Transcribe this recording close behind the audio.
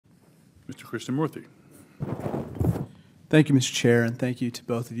Mr. Krishnamoorthi. Thank you, Mr. Chair, and thank you to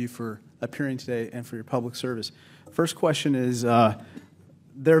both of you for appearing today and for your public service. First question is,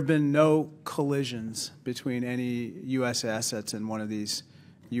 there have been no collisions between any U.S. assets and one of these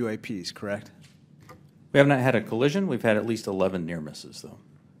UAPs, correct? We have not had a collision. We've had at least 11 near misses, though.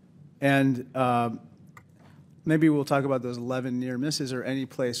 And maybe we'll talk about those 11 near misses or any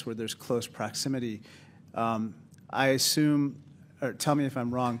place where there's close proximity. I assume, or tell me if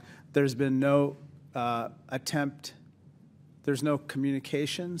I'm wrong, there's been no attempt, there's no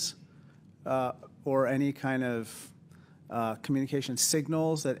communications or any kind of communication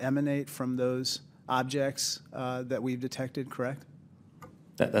signals that emanate from those objects that we've detected, correct?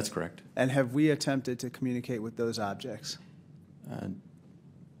 That's correct. And have we attempted to communicate with those objects?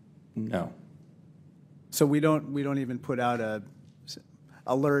 No. So we don't even put out a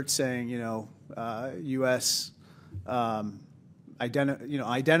alert saying, U.S.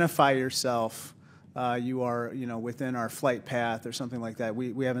 Identify yourself. You are, within our flight path or something like that.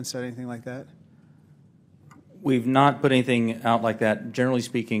 We haven't said anything like that. We've not put anything out like that. Generally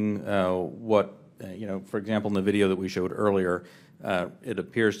speaking, for example, in the video that we showed earlier, it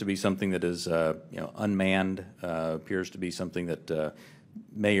appears to be something that is, unmanned. Appears to be something that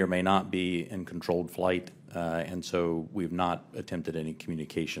may or may not be in controlled flight, and so we've not attempted any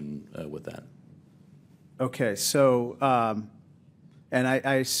communication with that. Okay, so, and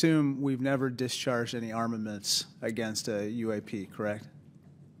I assume we've never discharged any armaments against a UAP, correct?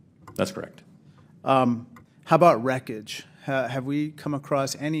 That's correct. How about wreckage? Have we come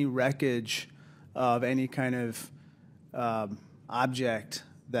across any wreckage of any kind of object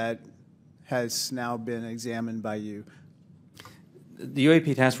that has now been examined by you? The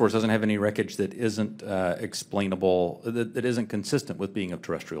UAP task force doesn't have any wreckage that isn't explainable, that isn't consistent with being of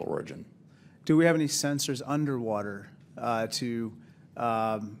terrestrial origin. Do we have any sensors underwater to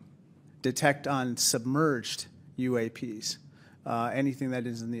detect on submerged UAPs? Anything that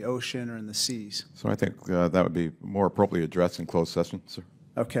is in the ocean or in the seas? So I think that would be more appropriately addressed in closed session, sir.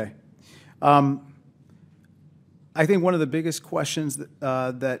 Okay. I think one of the biggest questions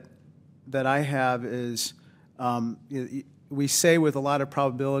that I have is, we say with a lot of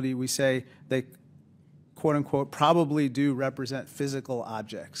probability, we say they, quote unquote, probably do represent physical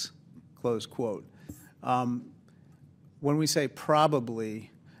objects, close quote. When we say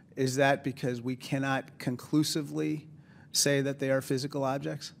probably, is that because we cannot conclusively say that they are physical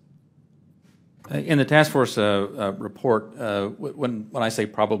objects? In the task force report, when I say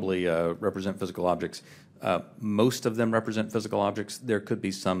probably represent physical objects, most of them represent physical objects. There could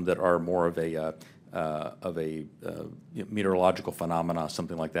be some that are more of a meteorological phenomena,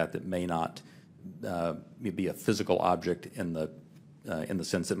 something like that, that may not be a physical object in the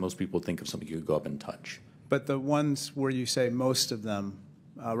sense that most people think of something you could go up and touch. But the ones where you say most of them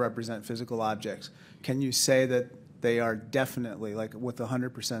represent physical objects, can you say that they are definitely, like with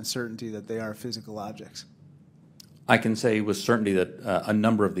 100% certainty, that they are physical objects? I can say with certainty that a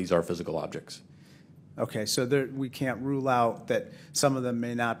number of these are physical objects. Okay, so we can't rule out that some of them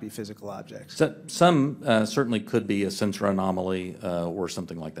may not be physical objects. So, some certainly could be a sensor anomaly or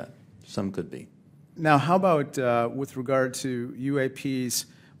something like that. Some could be. Now, how about with regard to UAPs?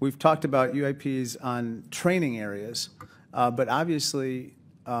 We've talked about UAPs on training areas, but obviously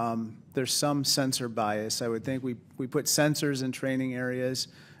there's some sensor bias. I would think we put sensors in training areas.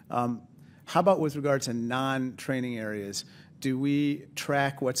 How about with regard to non-training areas? Do we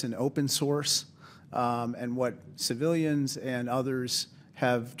track what's in open source and what civilians and others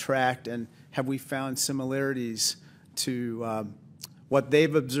have tracked, and have we found similarities to what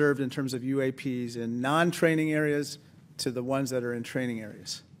they've observed in terms of UAPs in non-training areas to the ones that are in training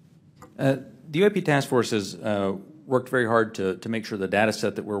areas? The UAP task force has worked very hard to make sure the data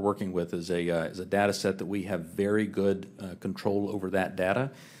set that we're working with is a data set that we have very good control over that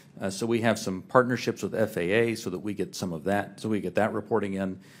data. So we have some partnerships with FAA so that we get some of that, so we get that reporting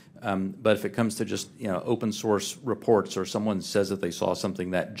in. But if it comes to just open source reports or someone says that they saw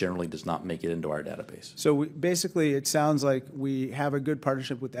something, that generally does not make it into our database. So basically it sounds like we have a good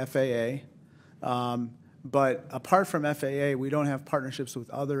partnership with FAA, but apart from FAA, we don't have partnerships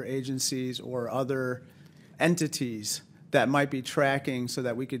with other agencies or other entities that might be tracking so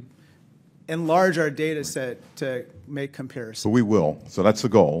that we could enlarge our data set to make comparisons. So we will. So that's the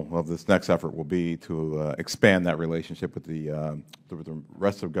goal of this next effort, will be to expand that relationship with the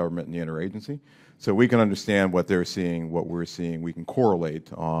rest of government and the interagency, so we can understand what they're seeing, what we're seeing. We can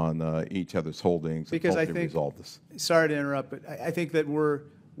correlate on each other's holdings because and hopefully resolve this. Sorry to interrupt, but I think that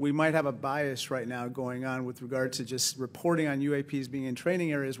we might have a bias right now going on with regard to just reporting on UAPs being in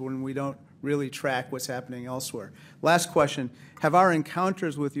training areas when we don't really track what's happening elsewhere. Last question, have our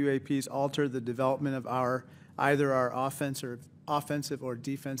encounters with UAPs altered the development of either our offensive or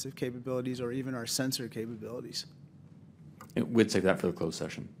defensive capabilities or even our sensor capabilities? We'd save that for the closed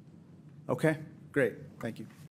session. Okay, great. Thank you.